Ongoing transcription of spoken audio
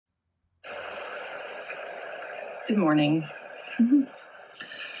Good morning.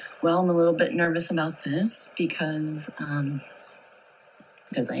 Well, I'm a little bit nervous about this because I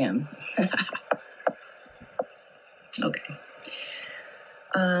am. Okay.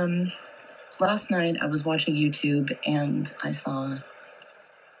 Last night I was watching YouTube and I saw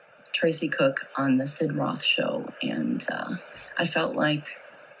Tracy Cook on the Sid Roth show, and I felt like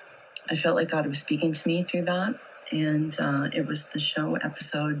God was speaking to me through that. And it was the show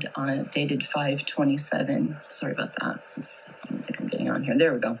episode dated 5/27. Sorry about that. I don't think I'm getting on here.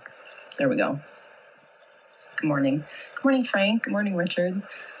 There we go. Good morning. Good morning, Frank. Good morning, Richard.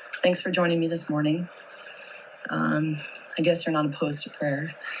 Thanks for joining me this morning. I guess you're not opposed to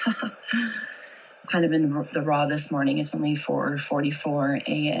prayer. Kind of in the raw this morning. It's only 4:44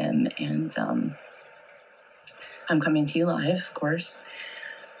 a.m. and I'm coming to you live, of course.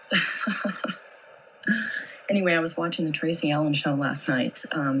 Anyway, I was watching the Tracy Allen show last night.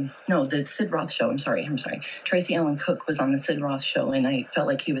 No, the Sid Roth show. I'm sorry. Tracy Allen Cook was on the Sid Roth show, and I felt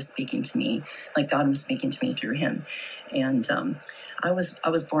like he was speaking to me, like God was speaking to me through him. And I was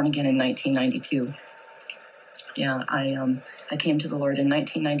born again in 1992. Yeah, I came to the Lord in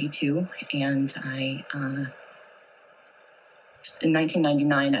 1992, and in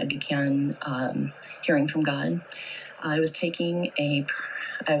 1999 I began hearing from God. I was taking a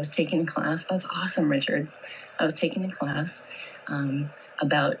class. That's awesome, Richard. I was taking a class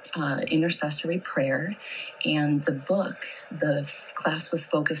about intercessory prayer, and the book the class was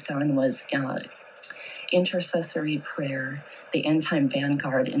focused on was Intercessory Prayer, the End Time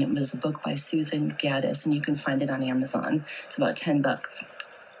Vanguard, and it was a book by Susan Gaddis, and you can find it on Amazon. It's about $10.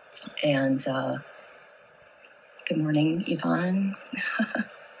 And good morning, Yvonne.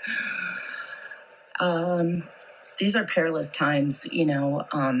 These are perilous times,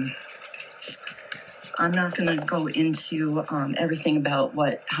 I'm not going to go into everything about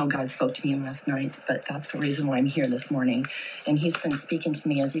how God spoke to me last night, but that's the reason why I'm here this morning. And he's been speaking to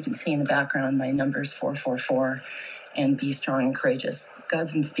me, as you can see in the background, my number's 444, and be strong and courageous.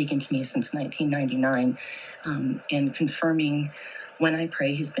 God's been speaking to me since 1999 and confirming when I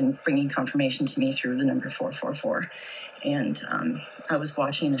pray. He's been bringing confirmation to me through the number 444. And I was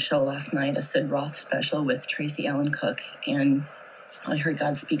watching a show last night, a Sid Roth special with Tracy Allen Cook, and I heard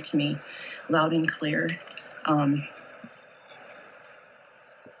God speak to me loud and clear. I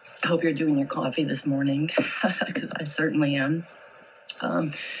hope you're doing your coffee this morning, because I certainly am.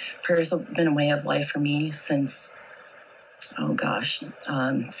 Prayer's been a way of life for me since I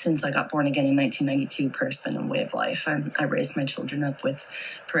got born again in 1992. Prayer's been a way of life. I raised my children up with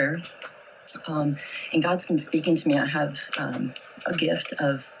prayer. And God's been speaking to me. I have a gift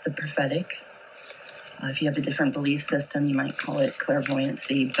of the prophetic. If you have a different belief system, you might call it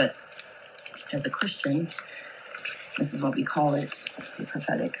clairvoyancy, but as a Christian, this is what we call it, the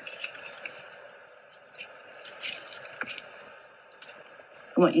prophetic.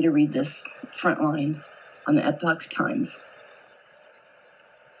 I want you to read this front line on the Epoch Times.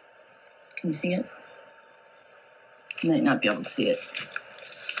 Can you see it? You might not be able to see it.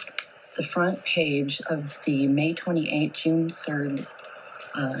 The front page of the May 28, June 3rd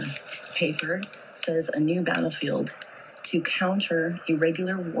paper says, a new battlefield to counter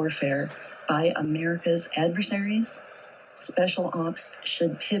irregular warfare by America's adversaries. Special ops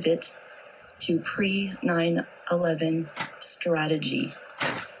should pivot to pre-9/11 strategy,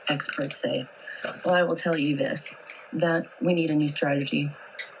 experts say. Well, I will tell you this, that we need a new strategy.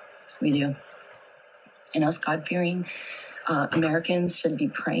 We do. And us God-fearing Americans should be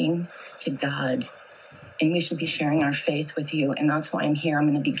praying to God, and we should be sharing our faith with you. And that's why I'm here. I'm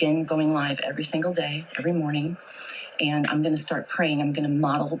going to begin going live every single day, every morning, and I'm going to start praying. I'm going to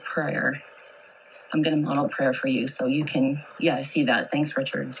model prayer. For you, so you can. Yeah, I see that. Thanks,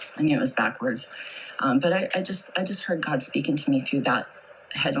 Richard. I knew it was backwards, but I just heard God speaking to me through that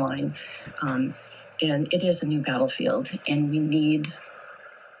headline, and it is a new battlefield, and we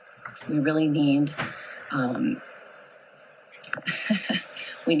really need.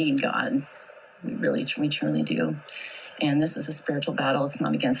 We need God. We truly do. And this is a spiritual battle. It's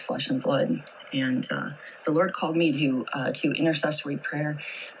not against flesh and blood. And the Lord called me to intercessory prayer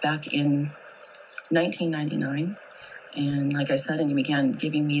back in 1999. And like I said, and he began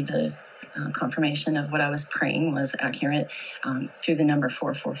giving me the confirmation of what I was praying was accurate through the number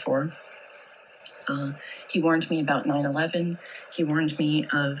 444. He warned me about 9/11. He warned me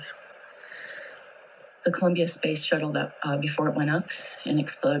of the Columbia Space Shuttle that before it went up and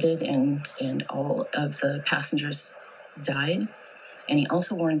exploded and all of the passengers died. And he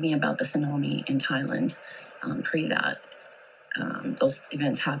also warned me about the tsunami in Thailand pre that. Those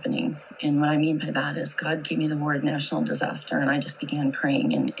events happening. And what I mean by that is God gave me the word national disaster, and I just began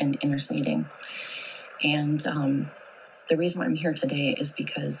praying and interceding. And the reason why I'm here today is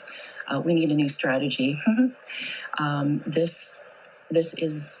because we need a new strategy.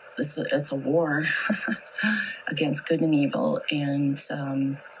 It's a war against good and evil, and so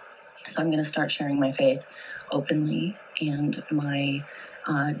I'm going to start sharing my faith openly and my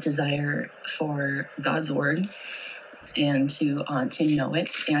desire for God's word and to know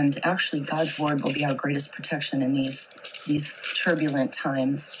it. And actually, God's word will be our greatest protection in these turbulent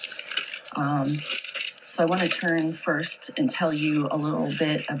times. So I want to turn first and tell you a little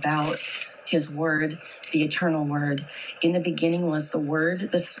bit about his word, the eternal word. In the beginning was the word.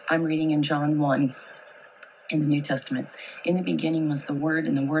 This I'm reading in John 1 in the New Testament. In the beginning was the word,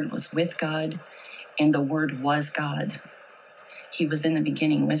 and the word was with God, and the word was God. He was in the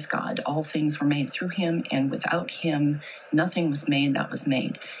beginning with God. All things were made through him, and without him nothing was made that was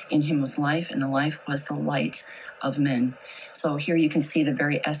made. In him was life, and the life was the light of men. So here you can see the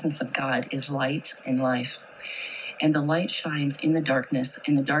very essence of God is light and life. And the light shines in the darkness,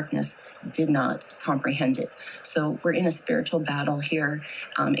 and the darkness did not comprehend it. So we're in a spiritual battle here.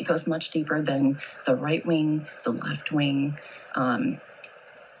 It goes much deeper than the right wing, the left wing.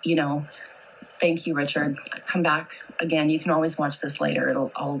 Thank you, Richard. Come back again. You can always watch this later.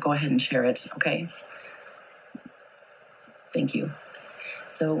 I'll go ahead and share it. Okay. Thank you.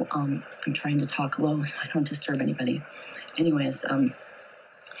 So I'm trying to talk low so I don't disturb anybody. Anyways,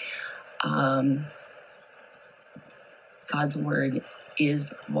 God's word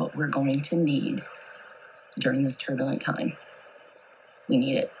is what we're going to need during this turbulent time. We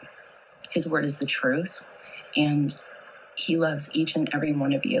need it. His word is the truth, and he loves each and every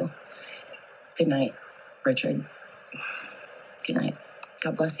one of you. Good night, Richard. Good night.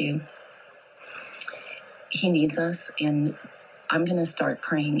 God bless you. He needs us, and I'm going to start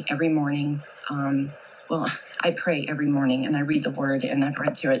praying every morning. I pray every morning, and I read the word, and I've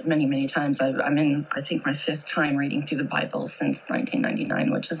read through it many, many times. I'm in, I think, my 5th time reading through the Bible since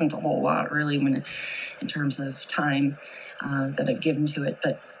 1999, which isn't a whole lot, really, in terms of time that I've given to it.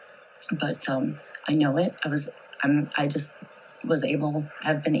 But I know it.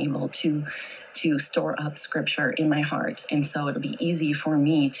 I've been able to store up scripture in my heart, and so it'll be easy for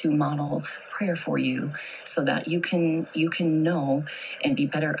me to model prayer for you, so that you can know and be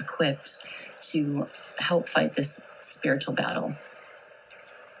better equipped to help fight this spiritual battle.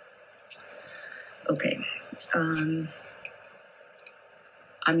 Okay, I'm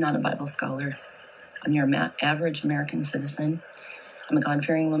not a Bible scholar. I'm your average American citizen. I'm a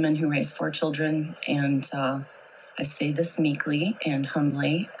God-fearing woman who raised 4 children, and I say this meekly and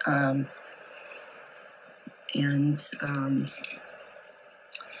humbly.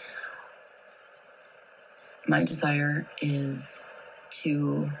 My desire is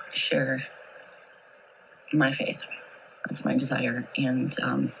to share my faith. That's my desire. And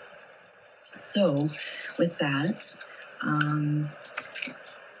so with that,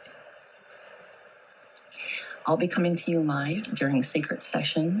 I'll be coming to you live during sacred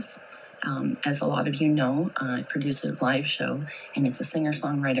sessions. As a lot of you know, I produce a live show, and it's a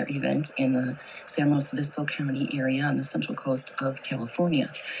singer-songwriter event in the San Luis Obispo County area on the central coast of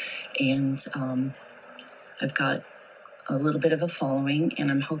California. And I've got a little bit of a following, and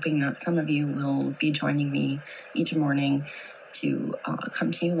I'm hoping that some of you will be joining me each morning to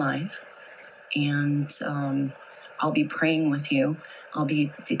come to you live. And I'll be praying with you. I'll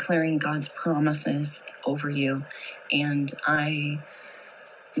be declaring God's promises over you, and I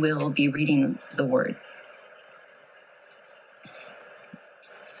will be reading the word.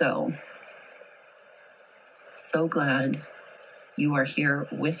 So glad you are here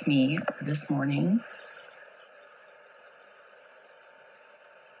with me this morning.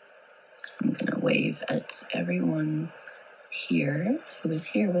 I'm going to wave at everyone here who is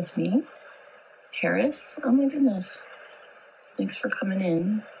here with me. Harris, oh my goodness. Thanks for coming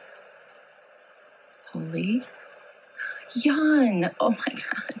in. Holly. Jan, oh my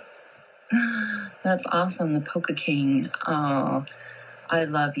God. That's awesome, the Polka King. Oh, I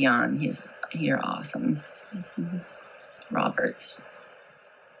love Jan. You're awesome. Mm-hmm. Robert,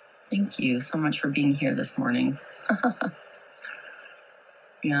 thank you so much for being here this morning.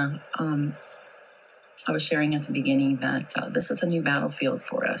 Yeah, I was sharing at the beginning that this is a new battlefield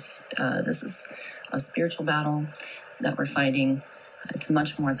for us. This is a spiritual battle that we're fighting. It's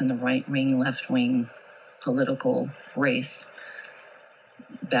much more than the right wing, left wing political race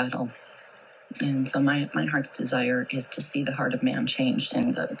battle. And so my heart's desire is to see the heart of man changed.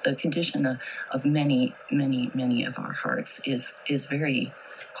 And the condition of many, many, many of our hearts is very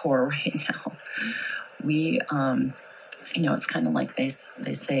poor right now. We, it's kind of like they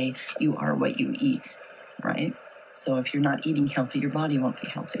say, you are what you eat, right? So if you're not eating healthy, your body won't be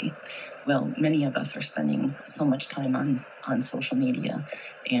healthy. Well, many of us are spending so much time on social media,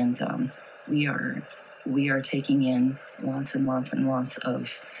 and we are taking in lots and lots and lots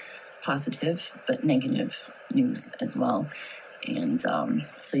of positive but negative news as well. And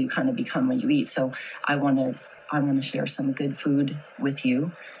so you kind of become what you eat. So I want to share some good food with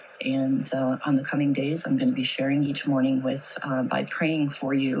you. And on the coming days, I'm going to be sharing each morning by praying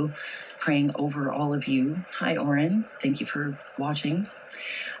for you, praying over all of you. Hi, Oren. Thank you for watching.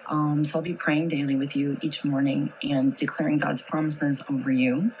 So I'll be praying daily with you each morning and declaring God's promises over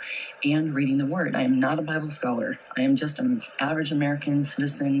you and reading the Word. I am not a Bible scholar. I am just an average American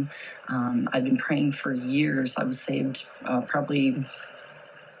citizen. I've been praying for years. I was saved probably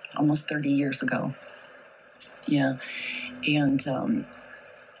almost 30 years ago. Yeah. And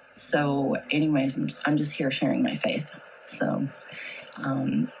so anyways, I'm just here sharing my faith. So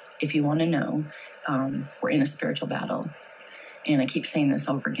if you want to know, we're in a spiritual battle. And I keep saying this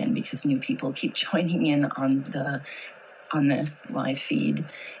over again because new people keep joining in on this live feed.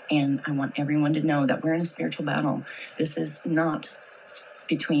 And I want everyone to know that we're in a spiritual battle. This is not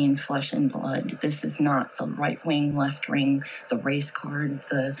between flesh and blood. This is not the right wing, left wing, the race card,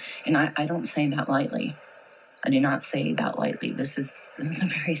 and I don't say that lightly. I do not say that lightly. This is a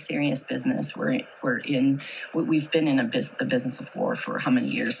very serious business. We've been in the business of war for how many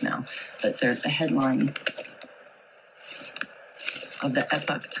years now? But the headline of the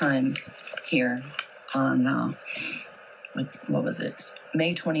Epoch Times here on what was it?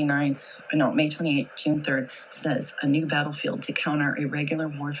 May 28th, June 3rd, says a new battlefield to counter irregular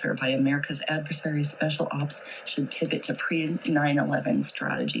warfare by America's adversaries. Special ops should pivot to pre-9/11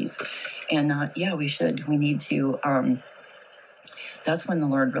 strategies. And yeah, we should. We need to. That's when the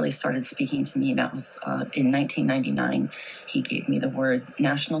Lord really started speaking to me. That was in 1999. He gave me the word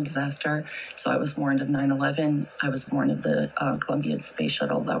national disaster. So I was warned of 9/11. I was warned of the Columbia space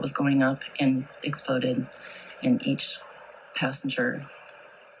shuttle that was going up and exploded, and each passenger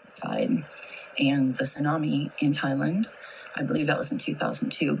died. And the tsunami in Thailand, I believe that was in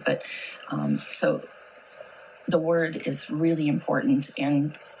 2002. But so the word is really important,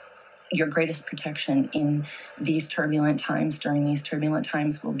 and your greatest protection in these turbulent times, during these turbulent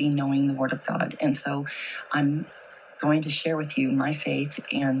times, will be knowing the Word of God. And so I'm going to share with you my faith,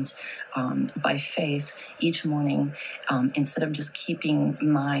 and by faith, each morning, instead of just keeping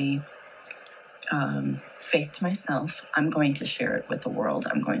my faith to myself, I'm going to share it with the world.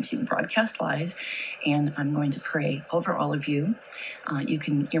 I'm going to broadcast live, and I'm going to pray over all of you.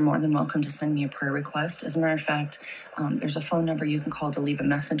 You're more than welcome to send me a prayer request. As a matter of fact, there's a phone number you can call to leave a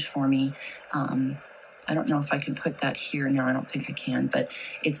message for me. I don't know if I can put that here now. I don't think I can, but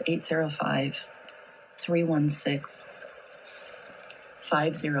it's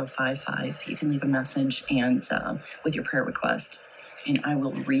 805-316-5055. You can leave a message and with your prayer request, and I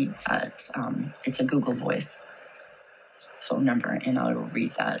will read that. It's a Google Voice phone number, and I will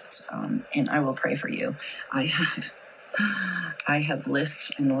read that, and I will pray for you. I have lists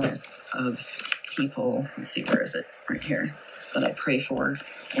and lists of people. Let's see, where is it? Right here, that I pray for.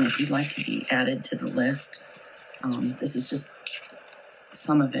 And if you'd like to be added to the list, this is just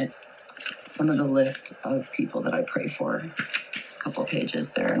some of the list of people that I pray for. A couple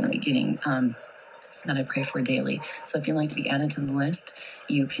pages there in the beginning. That I pray for daily. So if you'd like to be added to the list,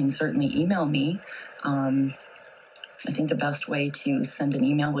 you can certainly email me. I think the best way to send an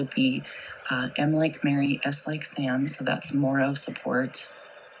email would be M like Mary, S like Sam. So that's Morrow Support,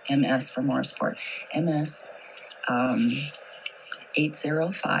 MS for Morrow Support. MS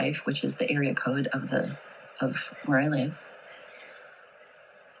 805, which is the area code of where I live.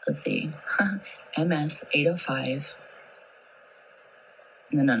 Let's see. MS 805.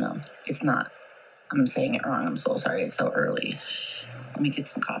 No, it's not. I'm saying it wrong. I'm so sorry. It's so early. Let me get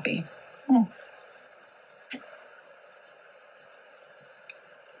some coffee.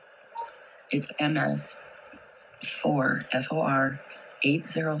 It's MS4, FOR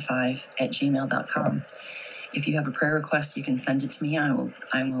 805 at gmail.com. If you have a prayer request, you can send it to me. I will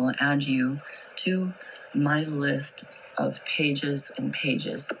add you to my list of pages and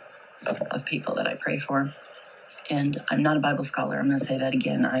pages of people that I pray for. And I'm not a Bible scholar. I'm going to say that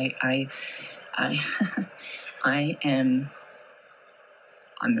again.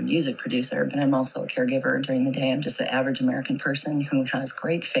 I'm a music producer, but I'm also a caregiver during the day. I'm just an average American person who has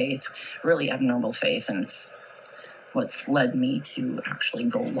great faith, really abnormal faith, and it's what's led me to actually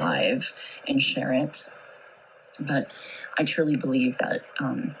go live and share it. But I truly believe that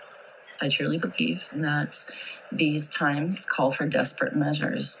these times call for desperate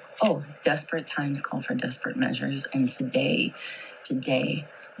measures. Oh, desperate times call for desperate measures. And today,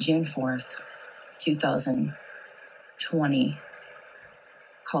 June 4th, 2000. 20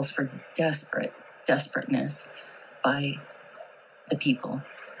 calls for desperateness by the people.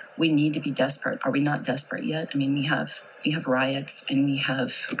 We need to be desperate. Are we not desperate yet? I mean, we have riots, and we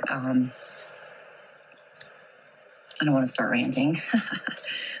have, I don't want to start ranting,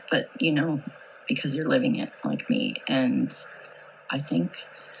 but because you're living it like me. And I think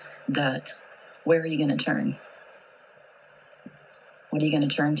that, where are you going to turn? What are you going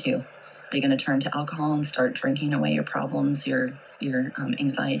to turn to? Are you going to turn to alcohol and start drinking away your problems, your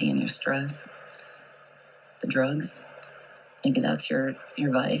anxiety and your stress? The drugs? Maybe that's your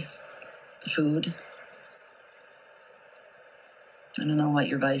vice. The food? I don't know what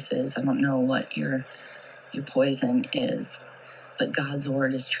your vice is. I don't know what your poison is. But God's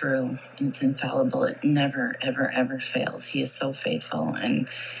word is true, and it's infallible. It never, ever, ever fails. He is so faithful. And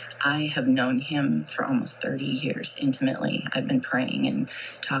I have known him for almost 30 years intimately. I've been praying and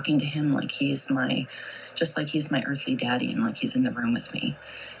talking to him like he's my earthly daddy, and like he's in the room with me.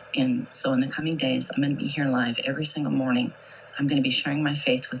 And so in the coming days, I'm going to be here live every single morning. I'm going to be sharing my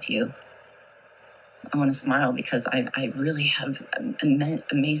faith with you. I want to smile because I really have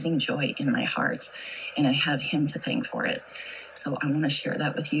amazing joy in my heart, and I have him to thank for it. So I want to share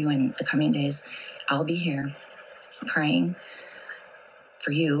that with you in the coming days. I'll be here praying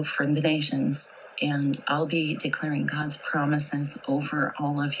for you, for the nations, and I'll be declaring God's promises over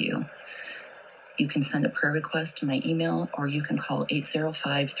all of you. You can send a prayer request to my email, or you can call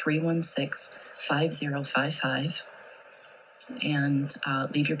 805-316-5055 and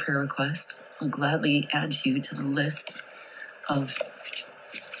leave your prayer request. I'll gladly add you to the list of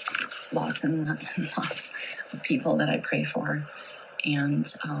lots and lots and lots of people that I pray for. And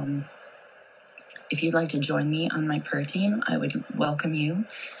if you'd like to join me on my prayer team, I would welcome you.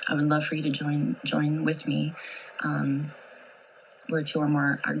 I would love for you to join with me. Where 2 or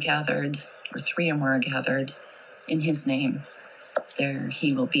more are gathered, or 3 or more are gathered in his name, there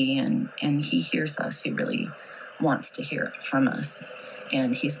he will be, and he hears us. He really wants to hear from us,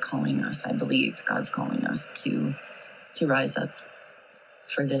 and he's calling us. I believe God's calling us to rise up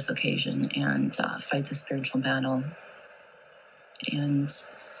for this occasion and fight the spiritual battle. And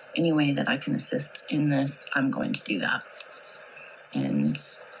any way that I can assist in this, I'm going to do that. And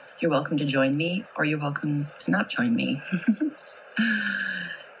you're welcome to join me, or you're welcome to not join me.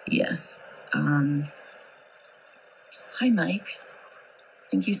 Yes. Hi, Mike.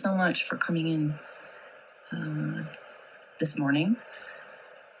 Thank you so much for coming in this morning.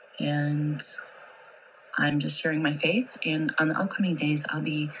 And I'm just sharing my faith. And on the upcoming days, I'll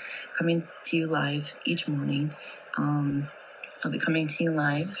be coming to you live each morning. I'll be coming to you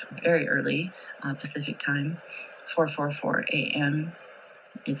live very early, Pacific time, 4:44 a.m.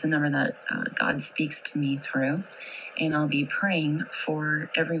 It's a number that God speaks to me through. And I'll be praying for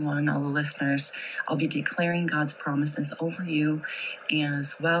everyone, all the listeners. I'll be declaring God's promises over you,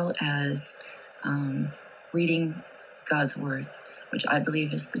 as well as reading God's word, which I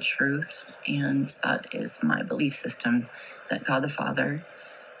believe is the truth. And that is my belief system, that God the Father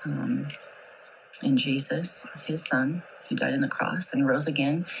and Jesus, his son, who died on the cross and rose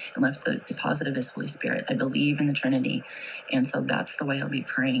again and left the deposit of his Holy Spirit. I believe in the Trinity. And so that's the way I'll be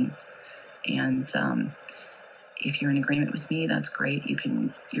praying. And if you're in agreement with me, that's great.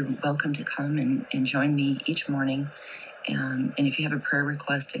 You're welcome to come and join me each morning. And if you have a prayer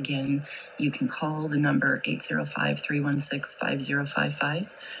request, again, you can call the number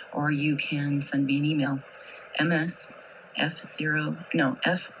 805-316-5055, or you can send me an email,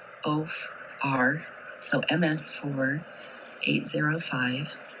 FOR, so MS for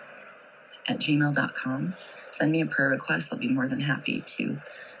 805 at gmail.com. Send me a prayer request. I'll be more than happy to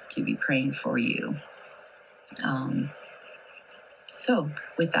be praying for you. So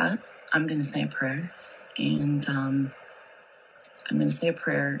with that, I'm going to say a prayer, and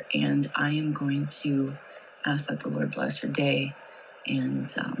I am going to ask that the Lord bless your day.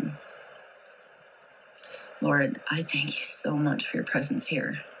 And Lord, I thank you so much for your presence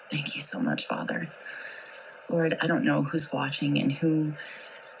here. Thank you so much, Father. Lord, I don't know who's watching and who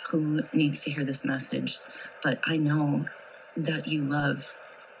needs to hear this message, but I know that you love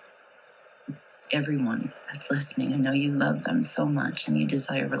everyone that's listening. I know you love them so much, and you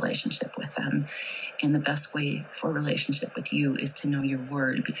desire a relationship with them. And the best way for a relationship with you is to know your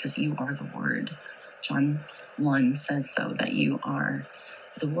word, because you are the word. John 1 says so, that you are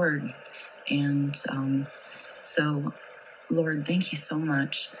the word. And so, Lord, thank you so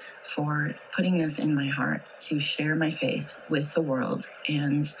much for putting this in my heart to share my faith with the world.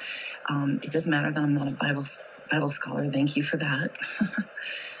 And it doesn't matter that I'm not a Bible scholar. Thank you for that.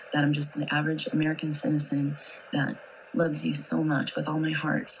 That I'm just an average American citizen that loves you so much with all my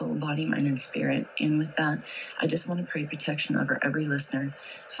heart, soul, body, mind, and spirit. And with that, I just want to pray protection over every listener.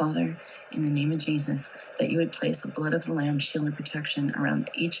 Father, in the name of Jesus, that you would place the blood of the Lamb shield of protection around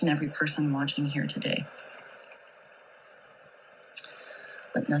each and every person watching here today.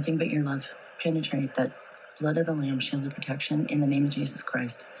 Let nothing but your love penetrate that blood of the Lamb shield of protection in the name of Jesus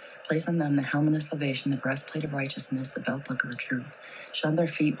Christ. Place on them the helmet of salvation, the breastplate of righteousness, the belt buckle of the truth. Shod their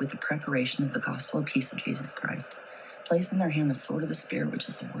feet with the preparation of the gospel of peace of Jesus Christ. Place in their hand the sword of the Spirit, which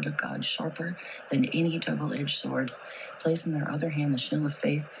is the word of God, sharper than any double-edged sword. Place in their other hand the shield of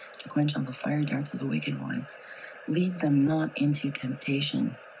faith to quench all the fiery darts of the wicked one. Lead them not into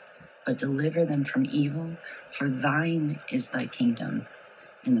temptation, but deliver them from evil, for thine is thy kingdom,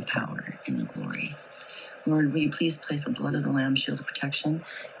 and the power, and the glory. Lord, will you please place the blood of the Lamb shield of protection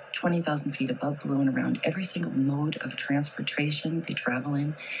 20,000 feet above, below, and around every single mode of transportation they travel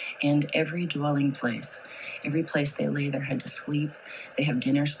in, and every dwelling place, every place they lay their head to sleep. They have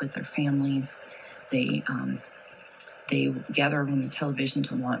dinners with their families. They gather around the television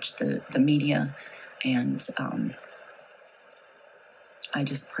to watch the media, and I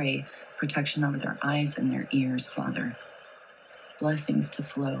just pray protection over their eyes and their ears, Father. Blessings to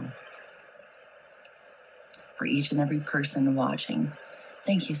flow for each and every person watching.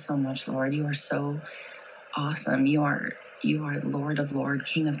 Thank you so much, Lord. You are so awesome. You are Lord of Lords,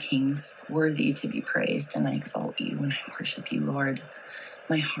 King of Kings, worthy to be praised, and I exalt you and I worship you, Lord.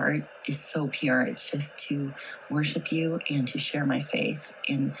 My heart is so pure. It's just to worship you and to share my faith.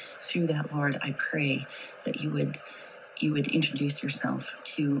 And through that, Lord, I pray that you would introduce yourself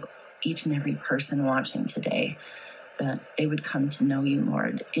to each and every person watching today, that they would come to know you,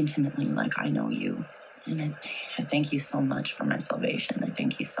 Lord, intimately like I know you. And I thank you so much for my salvation. I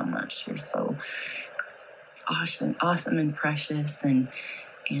thank you so much. You're so awesome and precious, and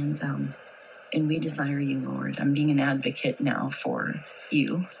we desire you, Lord. I'm being an advocate now for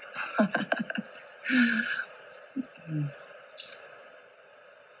you.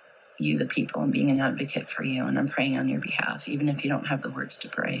 You, the people, I'm being an advocate for you, and I'm praying on your behalf, even if you don't have the words to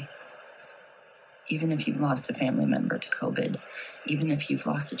pray. Even if you've lost a family member to COVID, even if you've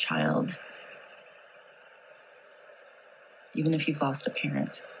lost a child, even if you've lost a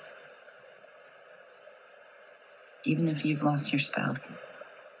parent, even if you've lost your spouse,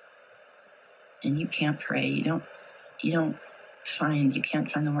 and you can't pray, you can't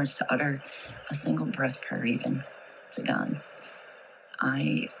find the words to utter a single breath prayer even to God,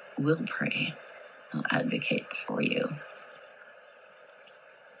 I will pray. I'll advocate for you.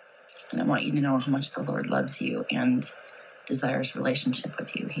 And I want you to know how much the Lord loves you and desires relationship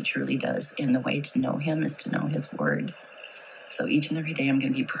with you. He truly does. And the way to know him is to know his word. So each and every day I'm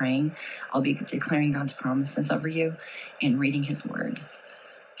going to be praying. I'll be declaring God's promises over you and reading his word.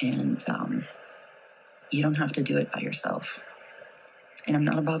 And you don't have to do it by yourself. And I'm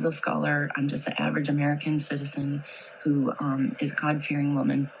not a Bible scholar. I'm just an average American citizen who is a God-fearing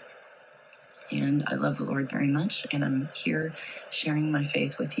woman. And I love the Lord very much. And I'm here sharing my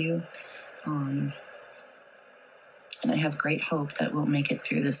faith with you. And I have great hope that we'll make it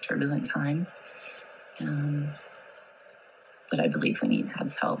through this turbulent time. But I believe we need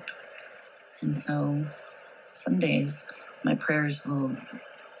God's help. And so some days my prayers will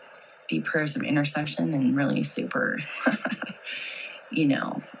be prayers of intercession and really super,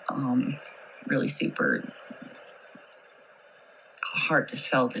 really super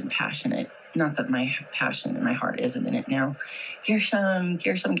heartfelt and passionate. Not that my passion and my heart isn't in it now. Gershom.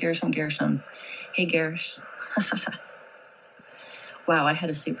 Hey, Gersh. Wow, I had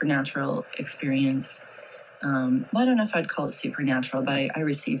a supernatural experience. I don't know if I'd call it supernatural, but I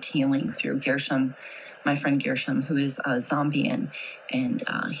received healing through Gershom, my friend Gershom, who is a Zambian, and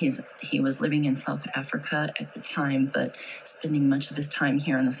he was living in South Africa at the time, but spending much of his time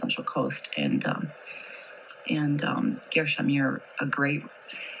here on the Central Coast. And Gershom, you're a great,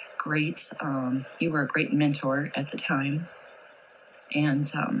 you were a great mentor at the time, and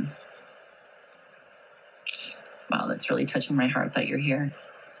wow, that's really touching my heart that you're here.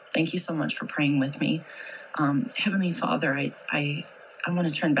 Thank you so much for praying with me. Heavenly Father, I want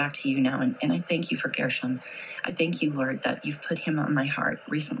to turn back to you now, and I thank you for Gershom. I thank you, Lord, that you've put him on my heart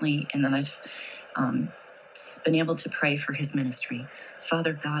recently, and that I've been able to pray for his ministry.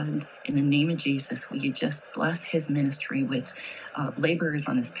 Father God, in the name of Jesus, will you just bless his ministry with laborers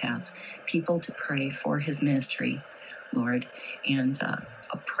on his path, people to pray for his ministry, Lord, and a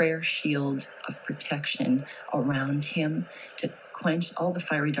prayer shield of protection around him to quench all the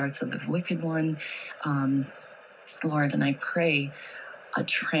fiery darts of the wicked one, Lord. And I pray a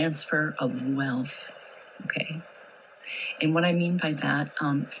transfer of wealth, okay? And what I mean by that,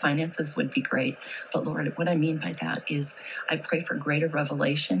 finances would be great. But Lord, what I mean by that is I pray for greater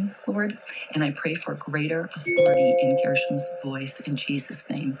revelation, Lord, and I pray for greater authority in Gersham's voice in Jesus'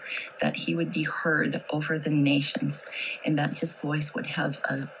 name, that he would be heard over the nations and that his voice would have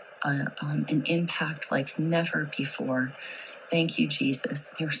an impact like never before. Thank you,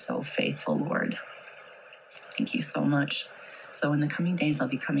 Jesus. You're so faithful, Lord. Thank you so much. So in the coming days, I'll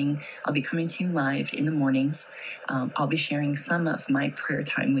be coming to you live in the mornings. I'll be sharing some of my prayer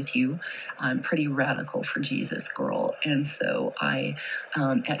time with you. I'm pretty radical for Jesus, girl. And so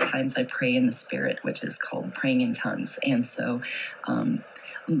at times I pray in the spirit, which is called praying in tongues. And so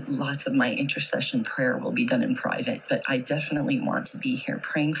lots of my intercession prayer will be done in private, but I definitely want to be here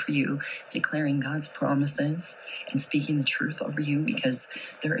praying for you, declaring God's promises and speaking the truth over you, because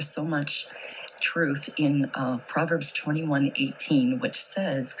there is so much truth in Proverbs 21:18, which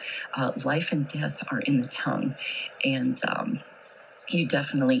says life and death are in the tongue, and you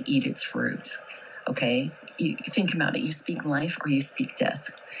definitely eat its fruit. Okay, you think about it. You speak life or you speak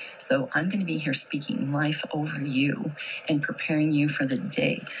death. So I'm going to be here speaking life over you and preparing you for the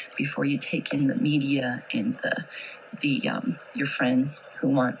day before you take in the media and your friends who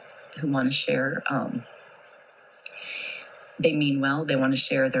want to share. They mean well. They want to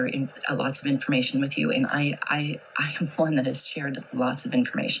share lots of information with you. And I am one that has shared lots of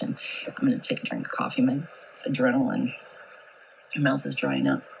information. I'm going to take a drink of coffee. My adrenaline, my mouth is drying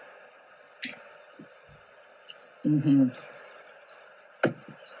up. We're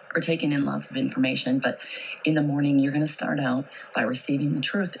taking in lots of information, but in the morning, you're going to start out by receiving the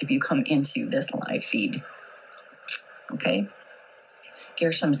truth if you come into this live feed. Okay?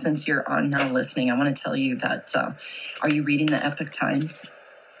 Gershom, since you're on now listening, I want to tell you that, are you reading the Epic Times?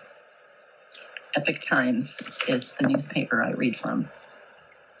 Epic Times is the newspaper I read from.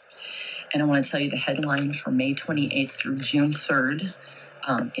 And I want to tell you the headline for May 28th through June 3rd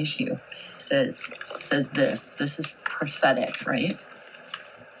issue says this is prophetic, right?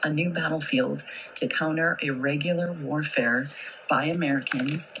 A new battlefield to counter irregular warfare by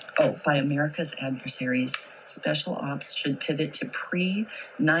America's adversaries. Special ops should pivot to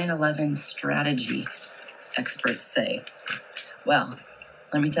pre-9/11 strategy, experts say. Well,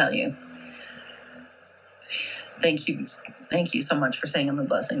 let me tell you. Thank you so much for saying I'm a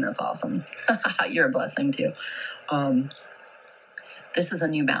blessing. That's awesome. You're a blessing too. This is a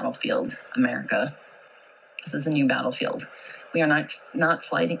new battlefield, America. This is a new battlefield. We are not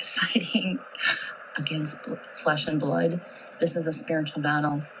fighting against flesh and blood. This is a spiritual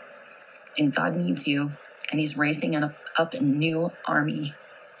battle, and God needs you, and He's raising up a new army.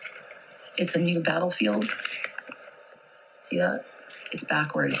 It's a new battlefield. See that? It's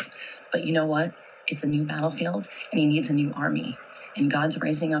backwards, but you know what? It's a new battlefield, and He needs a new army. And God's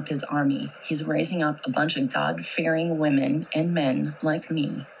raising up His army. He's raising up a bunch of God-fearing women and men like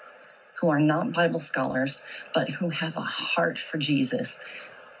me, who are not Bible scholars, but who have a heart for Jesus.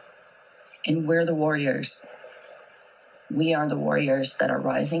 And we're the warriors. We are the warriors that are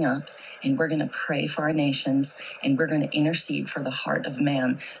rising up, and we're going to pray for our nations, and we're going to intercede for the heart of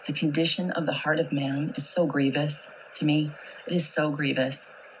man. The condition of the heart of man is so grievous to me. It is so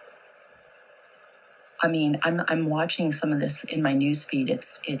grievous. I mean, I'm watching some of this in my news feed.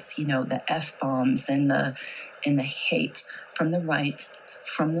 It's the F-bombs and the hate from the right,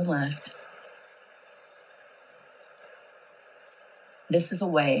 from the left. This is a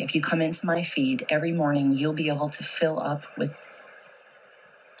way, if you come into my feed every morning, you'll be able to fill up with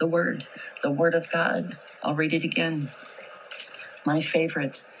the Word of God. I'll read it again. My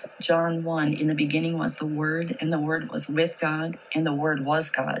favorite, John 1, in the beginning was the Word, and the Word was with God, and the Word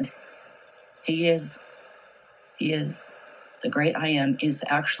was God. He is the great I Am, is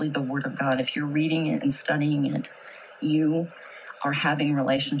actually the Word of God. If you're reading it and studying it, you are having a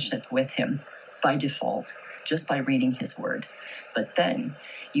relationship with Him by default, just by reading His Word. But then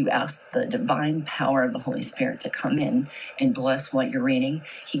you ask the divine power of the Holy Spirit to come in and bless what you're reading.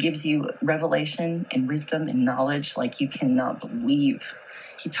 He gives you revelation and wisdom and knowledge like you cannot believe.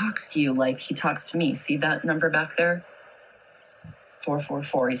 He talks to you like He talks to me. See that number back there?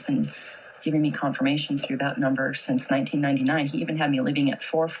 444. He's been giving me confirmation through that number since 1999. He even had me living at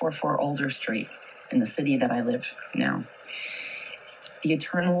 444 Older Street in the city that I live now. The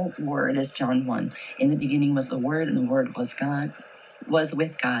eternal Word is John 1. In the beginning was the Word, and the Word was God, was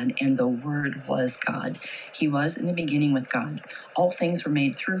with God, and the Word was God. He was in the beginning with God. All things were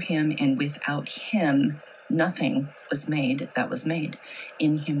made through Him, and without Him, nothing was made that was made.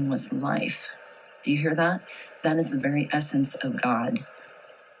 In Him was life. Do you hear that? That is the very essence of God.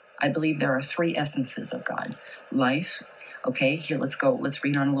 I believe there are three essences of God. Life. Okay, here, let's go. Let's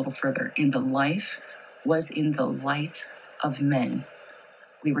read on a little further. In the life was in the light of men.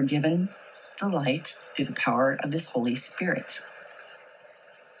 We were given the light through the power of his Holy Spirit.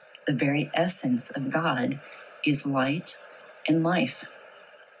 The very essence of God is light and life.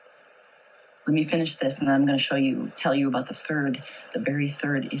 Let me finish this, and then I'm going to tell you about the very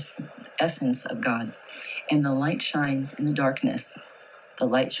third is essence of God. And the light shines in the darkness. The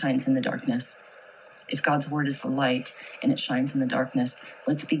light shines in the darkness. If God's word is the light and it shines in the darkness,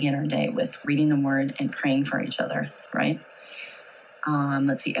 let's begin our day with reading the word and praying for each other, right?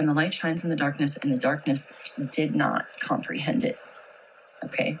 Let's see. And the light shines in the darkness, and the darkness did not comprehend it.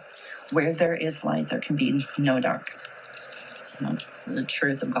 Okay? Where there is light, there can be no dark. That's the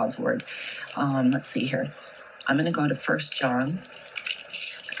truth of God's word. Let's see here. I'm going to go to 1 John.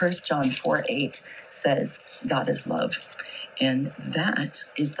 1 John 4:8 says, God is love. And that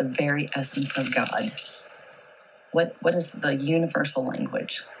is the very essence of God. What is the universal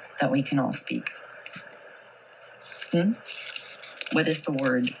language that we can all speak? What is the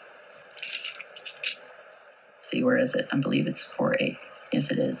word? Let's see, where is it? I believe it's 4:8.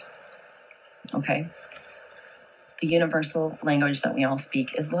 Yes, it is. Okay. The universal language that we all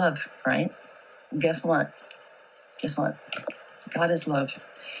speak is love, right? Guess what? God is love.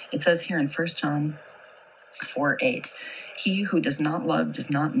 It says here in 1 John 4:8, he who does not love does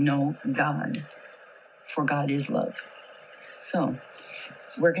not know God, for God is love. So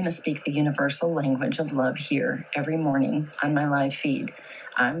we're going to speak the universal language of love here every morning on my live feed.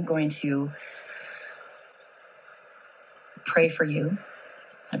 I'm going to pray for you.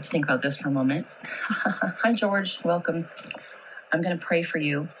 I have to think about this for a moment. Hi, George. Welcome. I'm going to pray for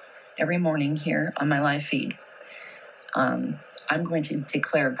you every morning here on my live feed. I'm going to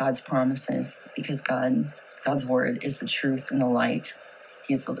declare God's promises because God's word is the truth and the light.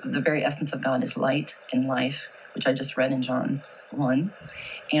 He's the very essence of God is light and life, which I just read in John 1.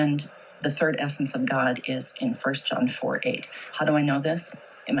 And the third essence of God is in 1 John 4:8. How do I know this?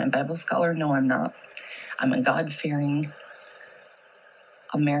 Am I a Bible scholar? No, I'm not. I'm a God-fearing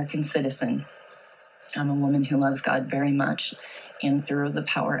American citizen. I'm a woman who loves God very much. And through the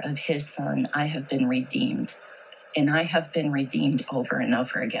power of his son, I have been redeemed. And I have been redeemed over and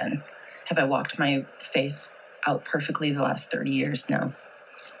over again. Have I walked my faith out perfectly the last 30 years? No,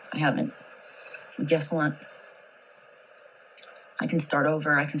 I haven't. But guess what? I can start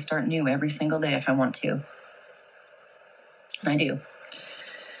over. I can start new every single day if I want to. And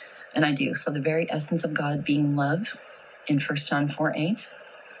I do. So the very essence of God being love in 1 John 4:8,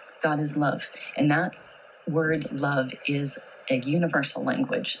 God is love. And that word love is a universal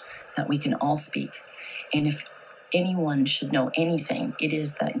language that we can all speak. And if anyone should know anything, it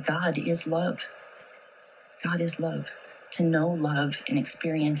is that God is love. God is love. To know love and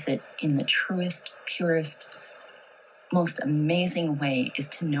experience it in the truest, purest, most amazing way is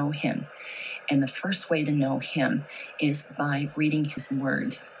to know him. And the first way to know him is by reading his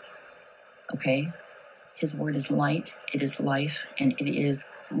word. Okay? His word is light, it is life, and it is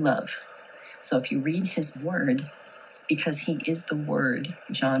love. So if you read his word, because he is the word,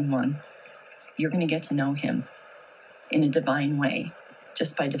 John 1, you're going to get to know him in a divine way.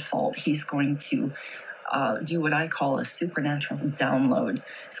 Just by default, he's going to do what I call a supernatural download.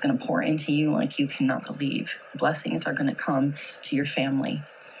 It's going to pour into you like you cannot believe. Blessings are going to come to your family.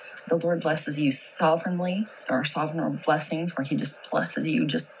 The Lord blesses you sovereignly. There are sovereign blessings where he just blesses you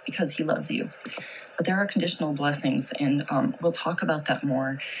just because he loves you. But there are conditional blessings, and we'll talk about that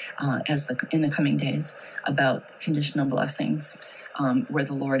more in the coming days about conditional blessings, where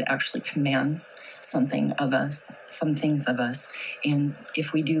the Lord actually commands some things of us, and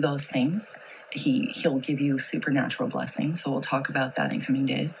if we do those things, He'll give you supernatural blessings. So we'll talk about that in coming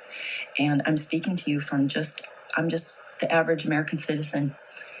days. And I'm speaking to you I'm just the average American citizen.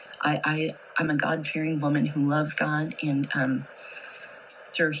 I'm a God-fearing woman who loves God, and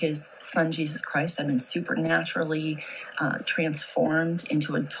through his son, Jesus Christ, I've been supernaturally transformed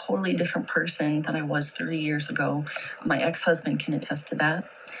into a totally different person than I was 30 years ago. My ex-husband can attest to that.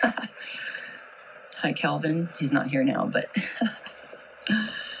 Hi, Calvin. He's not here now, but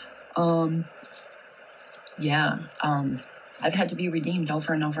I've had to be redeemed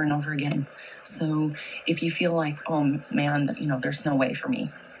over and over and over again. So if you feel like, oh man, there's no way for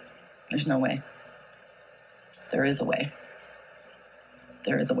me, there's no way. There is a way.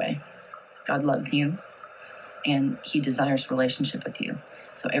 There is a way. God loves you, and he desires relationship with you.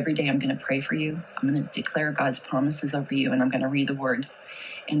 So every day I'm going to pray for you. I'm going to declare God's promises over you, and I'm going to read the word.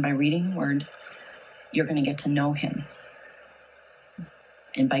 And by reading the word, you're going to get to know him.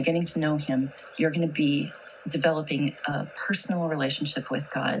 And by getting to know him, you're going to be developing a personal relationship with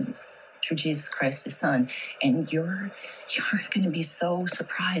God through Jesus Christ, his son. And you're going to be so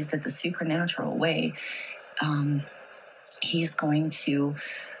surprised at the supernatural way he's going to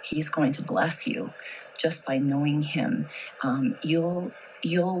bless you just by knowing him.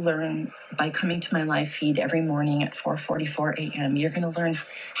 You'll learn by coming to my live feed every morning at 4:44 a.m. You're going to learn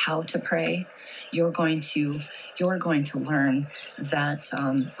how to pray. You're going to learn that,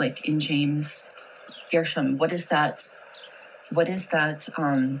 like in James Gershom, what is that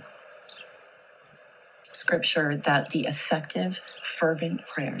scripture, that the effective, fervent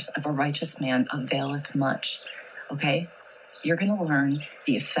prayers of a righteous man availeth much. Okay? You're going to learn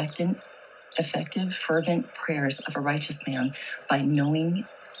the effective, fervent prayers of a righteous man by knowing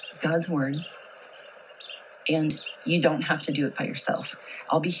God's word, and you don't have to do it by yourself.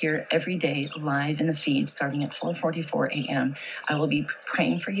 I'll be here every day live in the feed starting at 4:44 a.m. I will be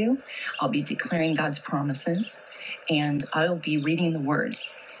praying for you. I'll be declaring God's promises, and I'll be reading the word.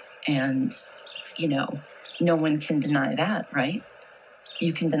 And, no one can deny that, right?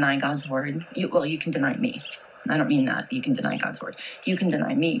 You can deny God's word. You can deny me. I don't mean that. You can deny God's word. You can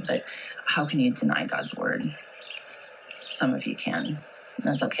deny me, but how can you deny God's word? Some of you can.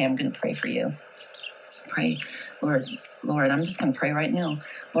 That's okay. I'm going to pray for you. Pray, Lord, I'm just going to pray right now.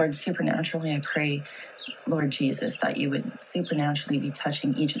 Lord, supernaturally, I pray, Lord Jesus, that you would supernaturally be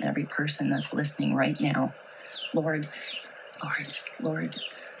touching each and every person that's listening right now. Lord,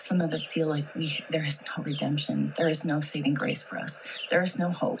 some of us feel like there is no redemption. There is no saving grace for us. There is no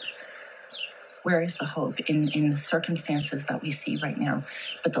hope. Where is the hope in the circumstances that we see right now?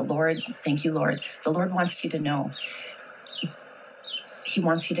 But the Lord, thank you, Lord. The Lord wants you to know. He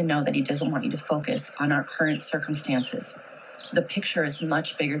wants you to know that he doesn't want you to focus on our current circumstances. The picture is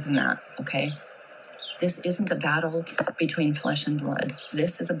much bigger than that, okay? This isn't a battle between flesh and blood.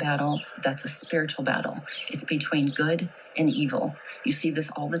 This is a battle that's a spiritual battle. It's between good and evil. You see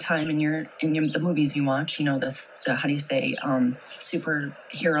this all the time in the movies you watch,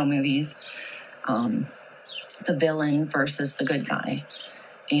 superhero movies, the villain versus the good guy.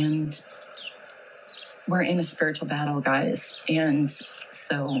 And we're in a spiritual battle, guys. And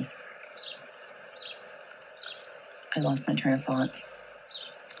so I lost my train of thought.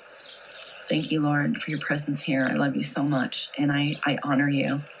 Thank you, Lord, for your presence here. I love you so much. And I honor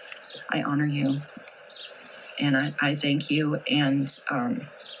you. I honor you. And I thank you. And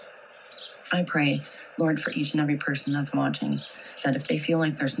I pray, Lord, for each and every person that's watching, that if they feel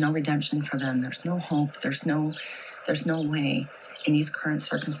like there's no redemption for them, there's no hope, there's no way in these current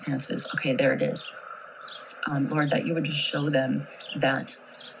circumstances. Okay, there it is. Lord, that you would just show them that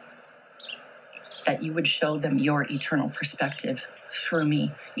you would show them your eternal perspective through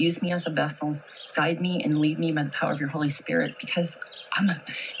me. Use me as a vessel. Guide me and lead me by the power of your Holy Spirit, because I'm an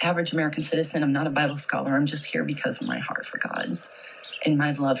average American citizen. I'm not a Bible scholar. I'm just here because of my heart for God and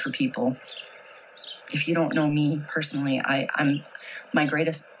my love for people. If you don't know me personally, my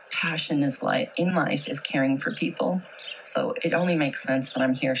greatest passion in life is caring for people. So it only makes sense that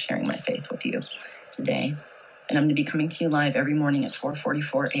I'm here sharing my faith with you today. And I'm going to be coming to you live every morning at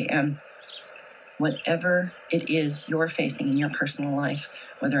 4:44 a.m. Whatever it is you're facing in your personal life,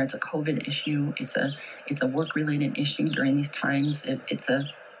 whether it's a COVID issue, it's a work-related issue during these times, it's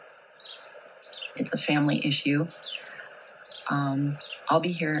a family issue. I'll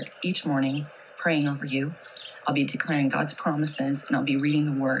be here each morning praying over you. I'll be declaring God's promises, and I'll be reading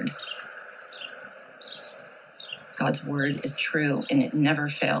the word. God's word is true, and it never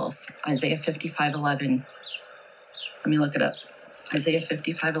fails. Isaiah 55:11. Let me look it up. Isaiah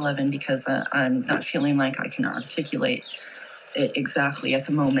 55:11, because I'm not feeling like I can articulate it exactly at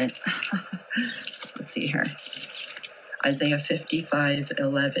the moment. Let's see here. Isaiah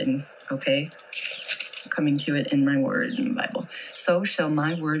 55:11, okay? Coming to it in my word in the Bible. So shall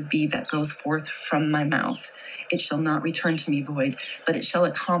my word be that goes forth from my mouth. It shall not return to me void, but it shall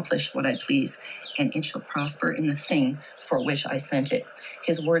accomplish what I please, and it shall prosper in the thing for which I sent it.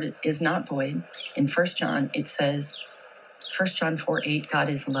 His word is not void. In 1 John, it says, 1 John 4:8, God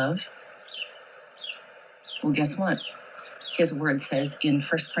is love. Well, guess what? His word says in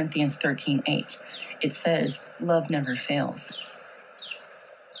 1 Corinthians 13:8, it says, love never fails.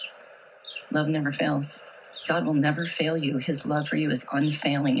 Love never fails. God will never fail you. His love for you is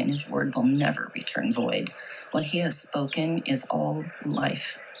unfailing, and his word will never return void. What he has spoken is all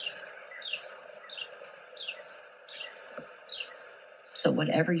life. So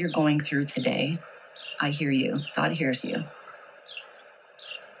whatever you're going through today, I hear you. God hears you.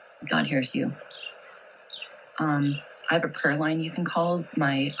 God hears you. I have a prayer line you can call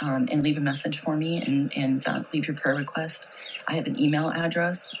and leave a message for me and leave your prayer request. I have an email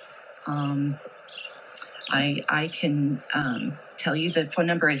address. I can tell you the phone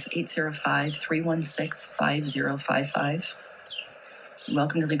number is 805-316-5055.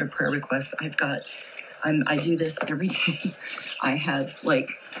 Welcome to leave a prayer request. I do this every day. I have like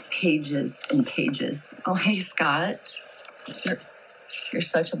pages and pages. Oh, hey, Scott. You're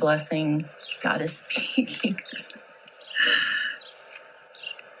such a blessing. God is speaking.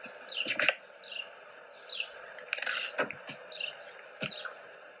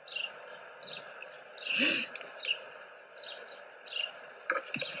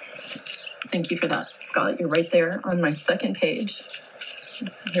 Thank you for that, Scott. You're right there on my second page.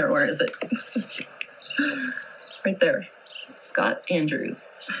 Here, where is it? Right there. Scott Andrews.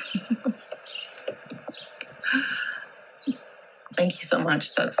 Thank you so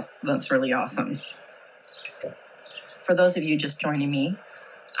much. That's really awesome. For those of you just joining me,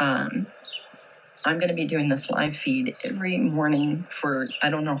 I'm going to be doing this live feed every morning for I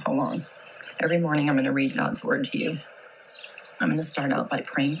don't know how long. Every morning I'm going to read God's word to you. I'm going to start out by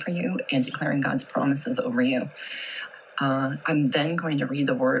praying for you and declaring God's promises over you. I'm then going to read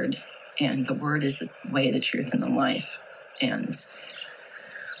the word, and the word is the way, the truth, and the life. And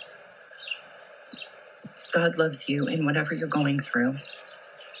God loves you in whatever you're going through,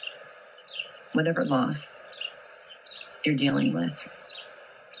 whatever loss you're dealing with.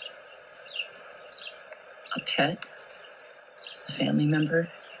 A pet, a family member,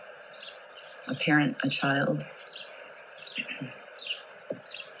 a parent, a child.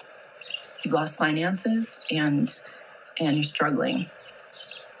 You've lost finances and you're struggling.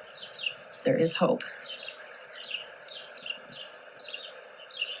 There is hope.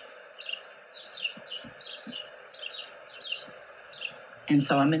 And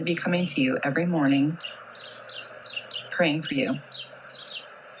so I'm going to be coming to you every morning, praying for you.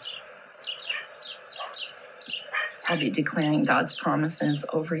 I'll be declaring God's promises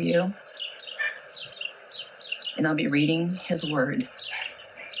over you. And I'll be reading his word.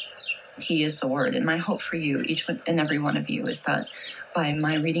 He is the word. And my hope for you, each one and every one of you, is that by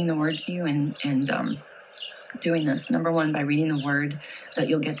my reading the word to you and doing this, number one, by reading the word, that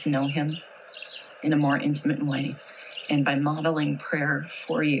you'll get to know him in a more intimate way. And by modeling prayer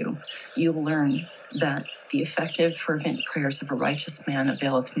for you, you'll learn that the effective, fervent prayers of a righteous man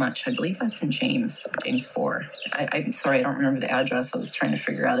availeth much. I believe that's in James 4. I'm sorry, I don't remember the address. I was trying to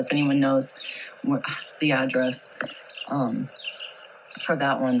figure out if anyone knows the address for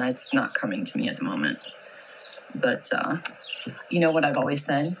that one. That's not coming to me at the moment. But you know what I've always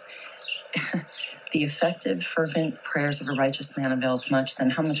said? The effective, fervent prayers of a righteous man availeth much. Then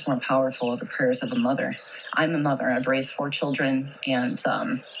how much more powerful are the prayers of a mother? I'm a mother. I've raised 4 children, and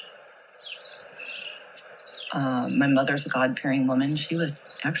my mother's a God-fearing woman. She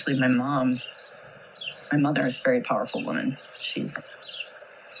was actually my mom. My mother is a very powerful woman. She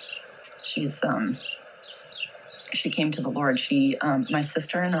came to the Lord. My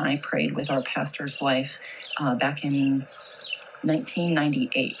sister and I prayed with our pastor's wife back in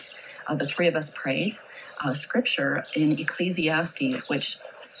 1998. The 3 of us prayed. Scripture in Ecclesiastes, which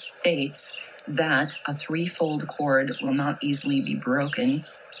states that a 3-fold cord will not easily be broken.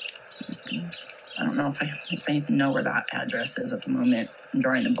 I don't know if I even know where that address is at the moment. I'm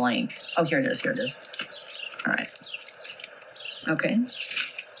drawing a blank. Oh, here it is. All right. Okay.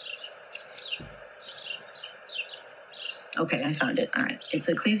 Okay, I found it. All right. It's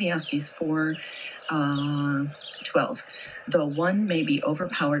Ecclesiastes 4:12. Though one may be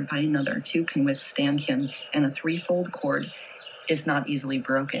overpowered by another, 2 can withstand him, and a 3-fold cord is not easily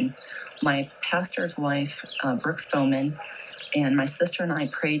broken. My pastor's wife, Brooks Bowman, and my sister and I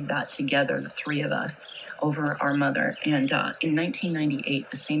prayed that together, the 3 of us, over our mother. And in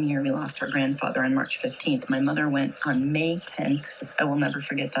 1998, the same year we lost our grandfather on March 15th, my mother went on May 10th. I will never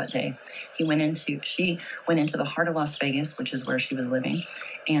forget that day. She went into the heart of Las Vegas, which is where she was living.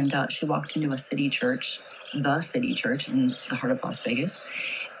 And she walked into the city church in the heart of Las Vegas.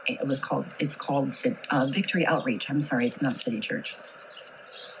 It's called Victory Outreach. I'm sorry, it's not City Church.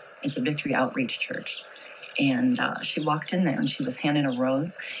 It's a Victory Outreach church. And she walked in there and she was handed a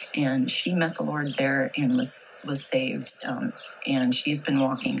rose, and she met the Lord there and was saved. And she's been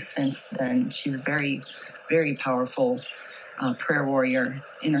walking since then. She's a very, very powerful prayer warrior,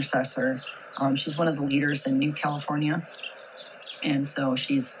 intercessor. She's one of the leaders in New California. And so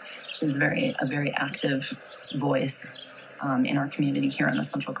she's a very active voice in our community here on the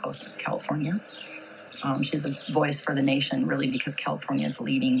Central Coast of California. She's a voice for the nation, really, because California is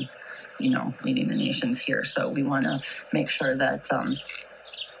leading the nations here. So we want to make sure that,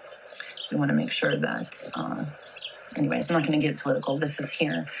 anyways, I'm not going to get political. This is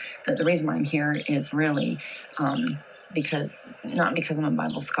here. The reason why I'm here is really not because I'm a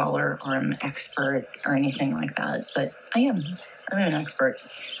Bible scholar or I'm an expert or anything like that, but I'm an expert.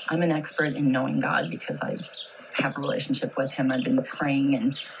 I'm an expert in knowing God because I have a relationship with him. I've been praying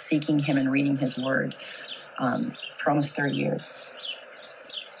and seeking him and reading his word for almost 30 years.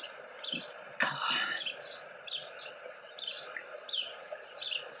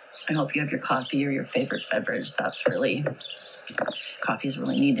 I hope you have your coffee or your favorite beverage. Coffee is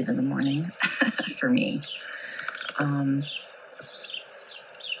really needed in the morning for me.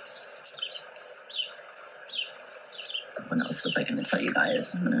 What else was I going to tell you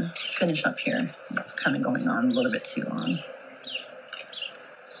guys? I'm going to finish up here. It's kind of going on a little bit too long.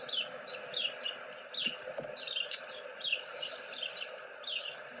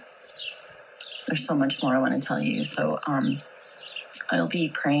 There's so much more I want to tell you. So I'll be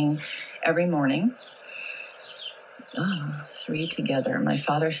praying every morning. 3 together. My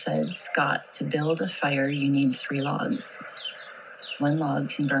father said, Scott, to build a fire, you need 3 logs. 1 log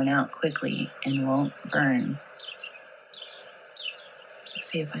can burn out quickly and won't burn. Let's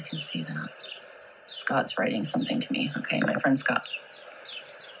see if I can see that. Scott's writing something to me. Okay, my friend Scott.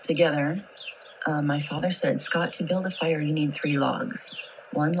 Together, my father said, Scott, to build a fire, you need 3 logs.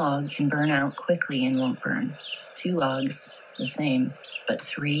 1 log can burn out quickly and won't burn. 2 logs, the same, but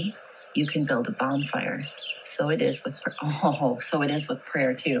 3, you can build a bonfire. So it is with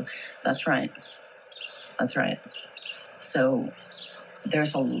prayer too. That's right. So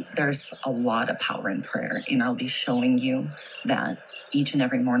there's a lot of power in prayer, and I'll be showing you that each and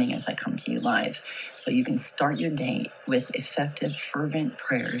every morning as I come to you live. So you can start your day with effective, fervent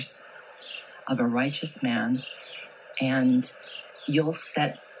prayers of a righteous man, and you'll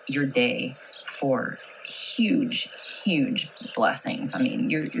set your day for huge blessings. I mean,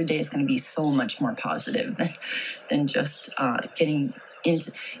 your day is going to be so much more positive than just getting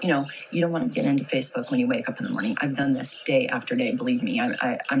into, you don't want to get into Facebook when you wake up in the morning. I've done this day after day. Believe me,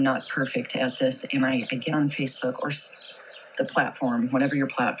 I'm not perfect at this. And I get on Facebook or the platform, whatever your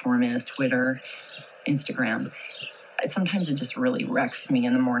platform is, Twitter, Instagram. Sometimes it just really wrecks me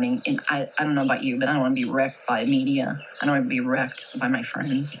in the morning. And I don't know about you, but I don't want to be wrecked by media. I don't want to be wrecked by my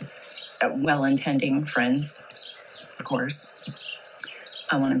friends, well-intending friends, of course.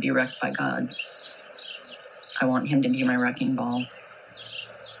 I want to be wrecked by God. I want him to be my wrecking ball.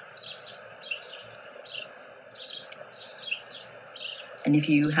 And if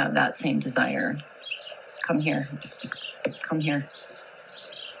you have that same desire, come here. Come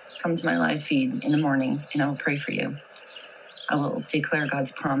to my live feed in the morning, and I will pray for you. I will declare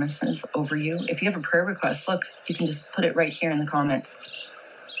God's promises over you. If you have a prayer request, look, you can just put it right here in the comments.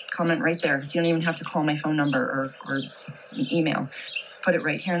 Comment right there. You don't even have to call my phone number or email. Put it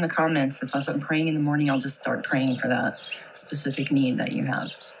right here in the comments. As I'm praying in the morning, I'll just start praying for that specific need that you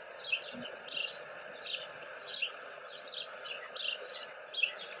have.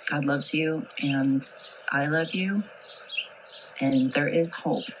 God loves you, and I love you, and there is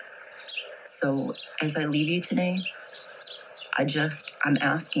hope. So as I leave you today, I'm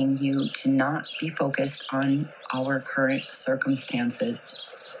asking you to not be focused on our current circumstances,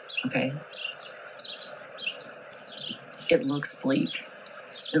 okay? It looks bleak.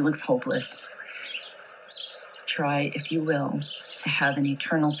 It looks hopeless. Try, if you will, to have an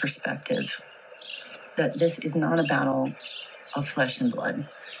eternal perspective that this is not a battle of flesh and blood.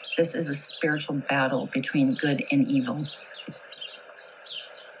 This is a spiritual battle between good and evil.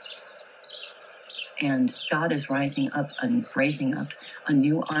 And God is raising up a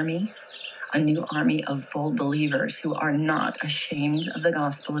new army of bold believers who are not ashamed of the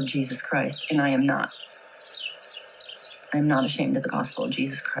gospel of Jesus Christ. And I am not. I am not ashamed of the gospel of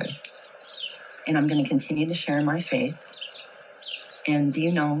Jesus Christ. And I'm going to continue to share my faith. And do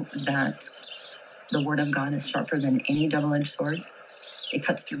you know that the word of God is sharper than any double-edged sword? It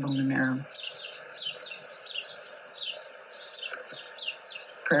cuts through bone and marrow.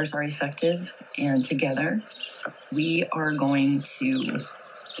 Prayers are effective, and together we're going to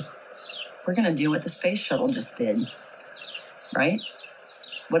do what the space shuttle just did, right?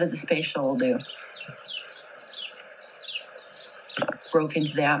 What did the space shuttle do? Broke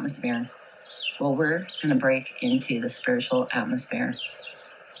into the atmosphere. Well, we're going to break into the spiritual atmosphere.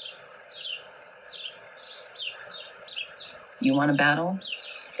 You want to battle,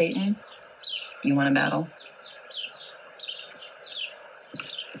 Satan? You want to battle?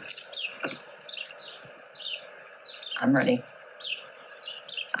 I'm ready.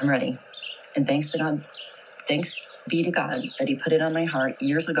 And thanks be to God that he put it on my heart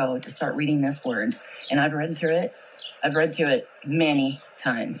years ago to start reading this word. And I've read through it many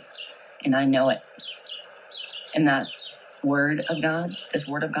times, and I know it. And that word of God, this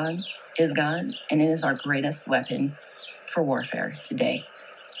word of God is God, and it is our greatest weapon for warfare today.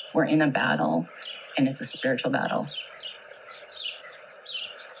 We're in a battle, and it's a spiritual battle.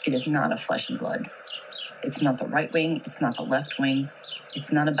 It is not of flesh and blood. It's not the right wing. It's not the left wing.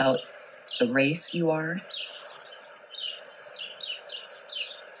 It's not about the race you are.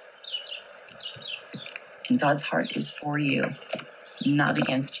 And God's heart is for you, not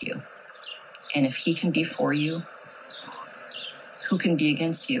against you. And if he can be for you, who can be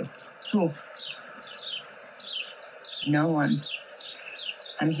against you? Who? No one.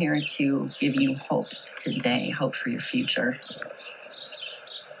 I'm here to give you hope today, hope for your future.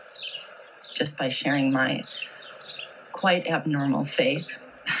 Just by sharing my quite abnormal faith.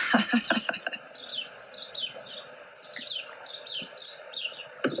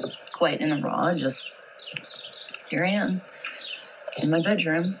 Quite in the raw, just here I am in my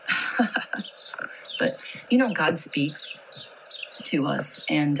bedroom. But, God speaks to us.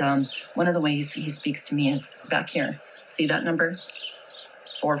 And one of the ways he speaks to me is back here. See that number?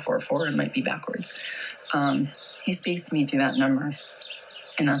 444, it might be backwards. He speaks to me through that number.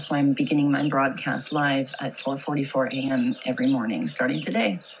 And that's why I'm beginning my broadcast live at 4:44 a.m. every morning, starting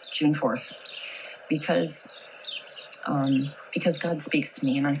today, June 4th. Because God speaks to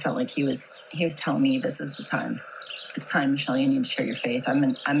me, and I felt like he was telling me this is the time. It's time, Michelle. You need to share your faith.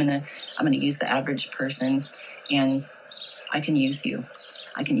 I'm gonna use the average person, and I can use you.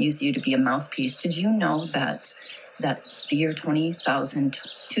 I can use you to be a mouthpiece. Did you know that the year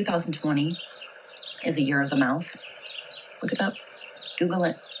 2020 is a year of the mouth? Look it up. Google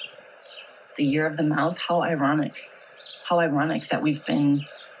it. The year of the mouth. How ironic. How ironic that we've been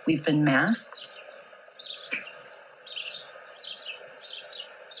masked.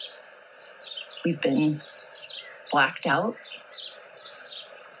 We've been blacked out.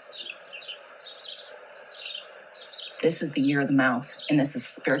 This is the year of the mouth, and this is a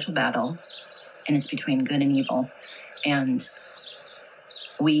spiritual battle, and it's between good and evil. And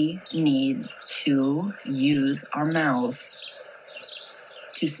we need to use our mouths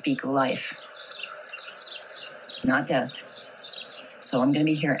to speak life, not death. So I'm going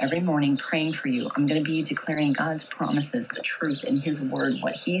to be here every morning praying for you. I'm going to be declaring God's promises, the truth in his word,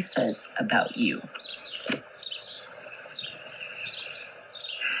 what he says about you.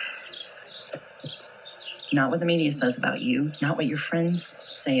 Not what the media says about you, not what your friends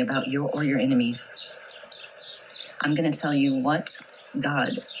say about you or your enemies. I'm going to tell you what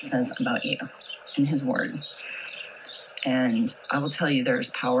God says about you in his word. And I will tell you there's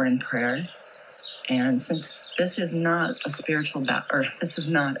power in prayer. And since this is not a spiritual battle, or this is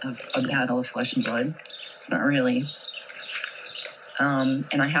not a battle of flesh and blood, it's not really.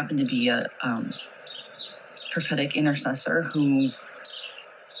 And I happen to be a prophetic intercessor who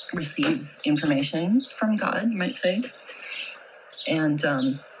receives information from God, you might say. And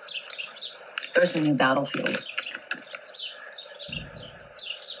there's a new battlefield.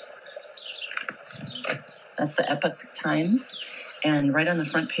 That's the Epoch Times. And right on the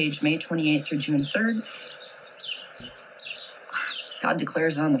front page, May 28th through June 3rd, God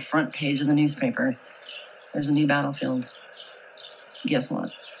declares it on the front page of the newspaper. There's a new battlefield. Guess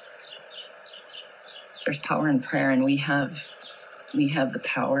what? There's power in prayer, and we have the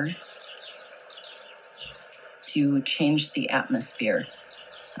power to change the atmosphere,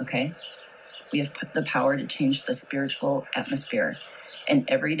 okay? We have the power to change the spiritual atmosphere. And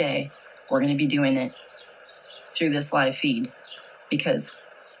every day, we're going to be doing it through this live feed, because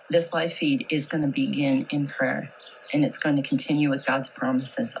this live feed is going to begin in prayer, and it's going to continue with God's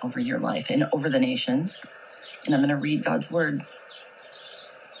promises over your life and over the nations. And I'm going to read God's word.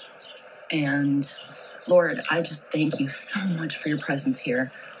 And Lord, I just thank you so much for your presence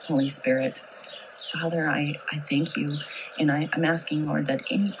here, Holy Spirit. Father, I thank you, and I'm asking, Lord, that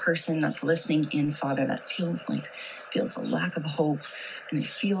any person that's listening in, Father, that feels a lack of hope, and they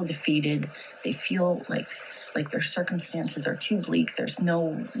feel defeated, they feel like their circumstances are too bleak, there's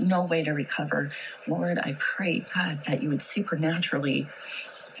no way to recover. Lord, I pray, God, that you would supernaturally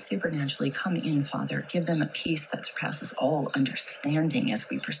come in, Father. Give them a peace that surpasses all understanding as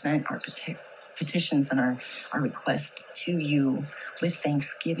we present our petitions and our request to you with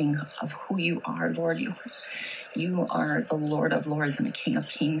thanksgiving of who you are, Lord. You are the Lord of Lords and the King of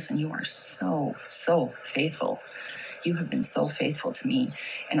Kings, and you are so, so faithful. You have been so faithful to me,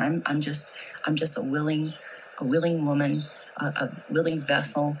 and I'm just a willing woman, a willing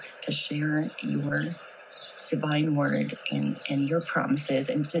vessel to share your divine word and your promises,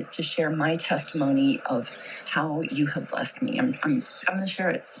 and to share my testimony of how you have blessed me. I'm going to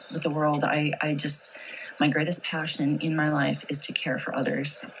share it with the world. My greatest passion in my life is to care for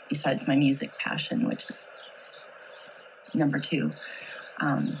others, besides my music passion, which is Number two,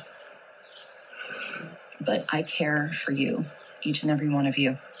 but I care for you, each and every one of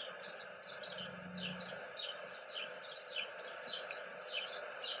you.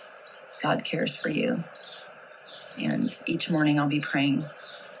 God cares for you. And each morning I'll be praying.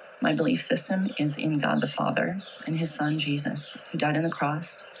 My belief system is in God the Father and his Son, Jesus, who died on the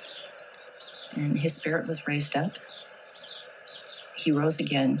cross, and his spirit was raised up. He rose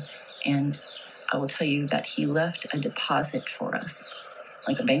again, and I will tell you that he left a deposit for us,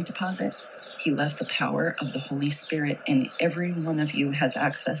 like a bank deposit. He left the power of the Holy Spirit, and every one of you has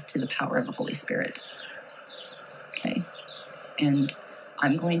access to the power of the Holy Spirit. Okay? And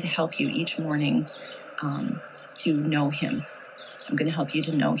I'm going to help you each morning to know him. I'm going to help you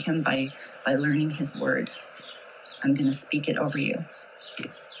to know him by learning his word. I'm going to speak it over you.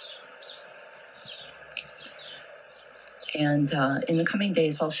 And in the coming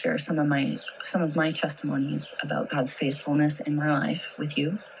days, I'll share some of my testimonies about God's faithfulness in my life with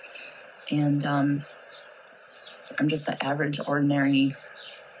you. And I'm just the average, ordinary,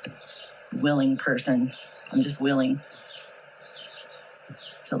 willing person. I'm just willing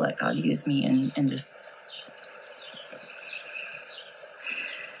to let God use me and just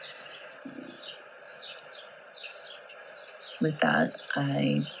with that,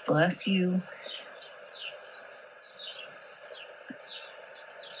 I bless you.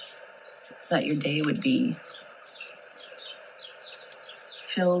 That your day would be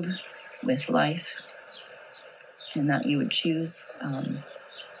filled with life, and that you would choose an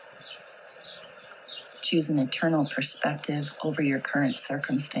eternal perspective over your current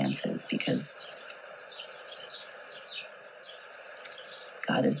circumstances, because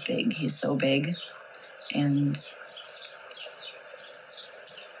God is big. He's so big. And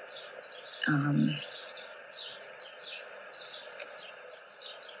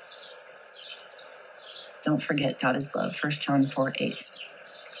don't forget, God is love. 1 John 4:8.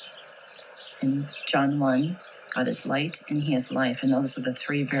 And John 1, God is light and he is life. And those are the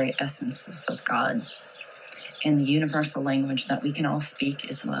three very essences of God. And the universal language that we can all speak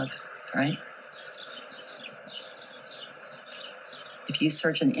is love, right? If you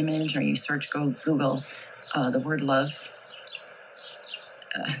search an image or you search Google the word love,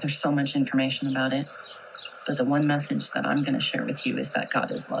 there's so much information about it. But the one message that I'm going to share with you is that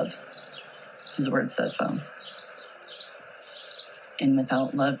God is love. His word says so. And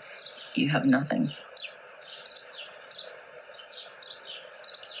without love, you have nothing.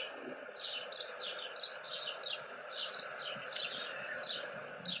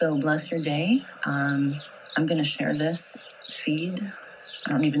 So bless your day. I'm going to share this feed.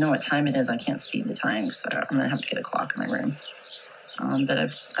 I don't even know what time it is. I can't see the time, so I'm going to have to get a clock in my room. But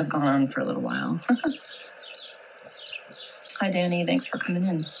I've gone on for a little while. Hi, Danny. Thanks for coming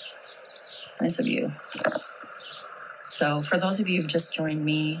in. Nice of you. So for those of you who've just joined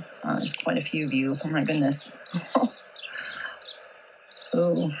me, there's quite a few of you. Oh, my goodness.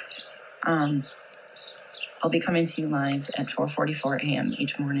 I'll be coming to you live at 4:44 a.m.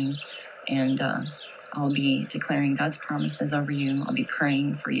 each morning, and I'll be declaring God's promises over you. I'll be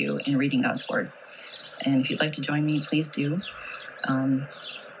praying for you and reading God's word. And if you'd like to join me, please do.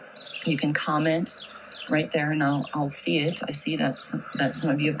 You can comment right there, and I'll see it. I see that some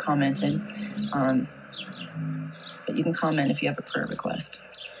of you have commented. But you can comment if you have a prayer request,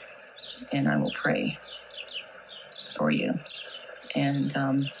 and I will pray for you. And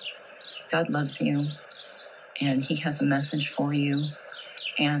God loves you, and he has a message for you.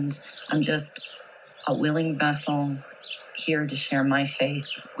 And I'm just a willing vessel here to share my faith,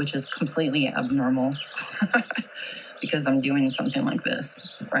 which is completely abnormal because I'm doing something like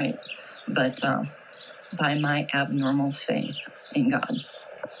this, right? But by my abnormal faith in God,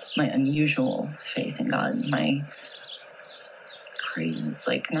 my unusual faith in God, my crazy, it's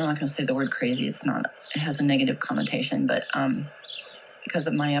like, I'm not going to say the word crazy, it's not, it has a negative connotation, but because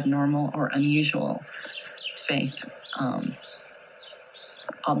of my abnormal or unusual faith,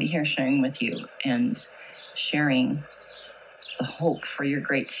 I'll be here sharing with you and sharing the hope for your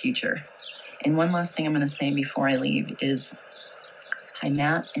great future. And one last thing I'm going to say before I leave is, hi,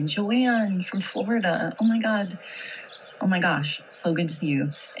 Matt and Joanne from Florida. Oh, my God. Oh, my gosh. So good to see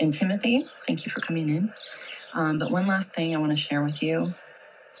you. And Timothy, thank you for coming in. But one last thing I want to share with you.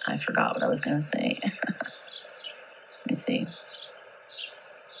 I forgot what I was going to say. Let me see.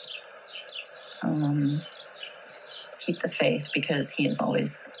 Keep the faith, because he is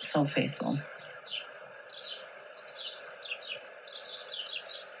always so faithful.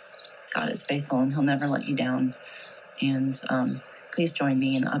 God is faithful, and he'll never let you down. And please join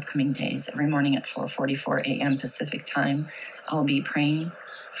me in the upcoming days. Every morning at 4:44 a.m. Pacific time, I'll be praying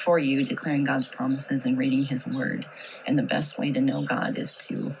for you, declaring God's promises and reading his word. And the best way to know God is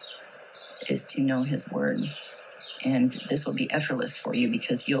to know his word. And this will be effortless for you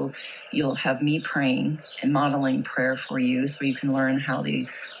because you'll have me praying and modeling prayer for you, so you can learn how the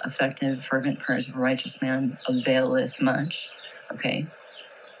effective, fervent prayers of a righteous man availeth much. Okay,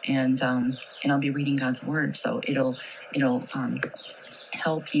 and I'll be reading God's word, so it'll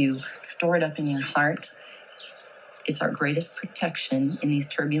help you store it up in your heart. It's our greatest protection in these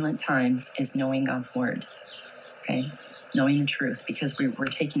turbulent times is knowing God's word. Okay, knowing the truth, because we're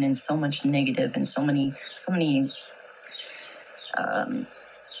taking in so much negative and so many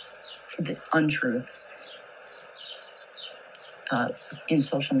the untruths in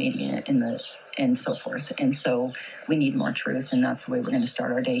social media and so forth. And so we need more truth, and that's the way we're going to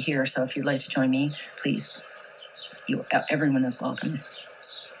start our day here. So if you'd like to join me, please, everyone is welcome.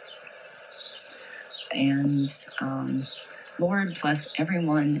 And Lord, bless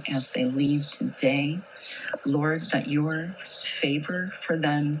everyone as they leave today. Lord, that your favor for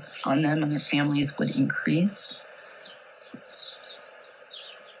them, on them and their families would increase.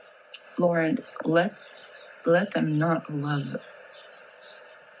 Lord, let them not love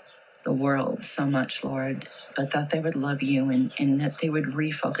the world so much, Lord, but that they would love you, and that they would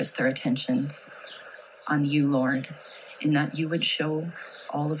refocus their attentions on you, Lord, and that you would show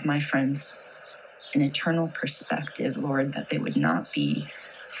all of my friends an eternal perspective, Lord, that they would not be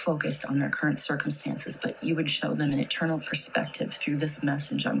focused on their current circumstances, but you would show them an eternal perspective through this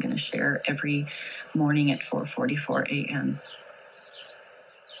message I'm going to share every morning at 4:44 a.m.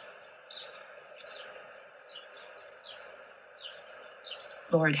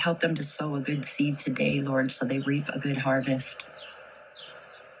 Lord, help them to sow a good seed today, Lord, so they reap a good harvest.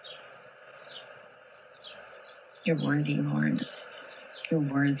 You're worthy, Lord. You're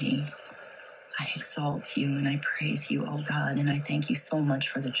worthy. I exalt you and I praise you, oh God, and I thank you so much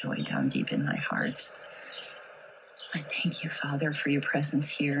for the joy down deep in my heart. I thank you, Father, for your presence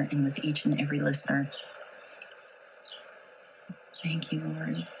here and with each and every listener. Thank you,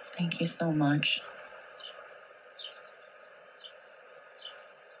 Lord. Thank you so much.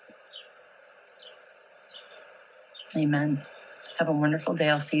 Amen. Have a wonderful day.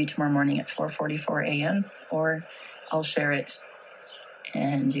 I'll see you tomorrow morning at 4:44 a.m. or I'll share it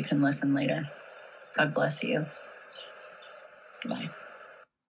and you can listen later. God bless you.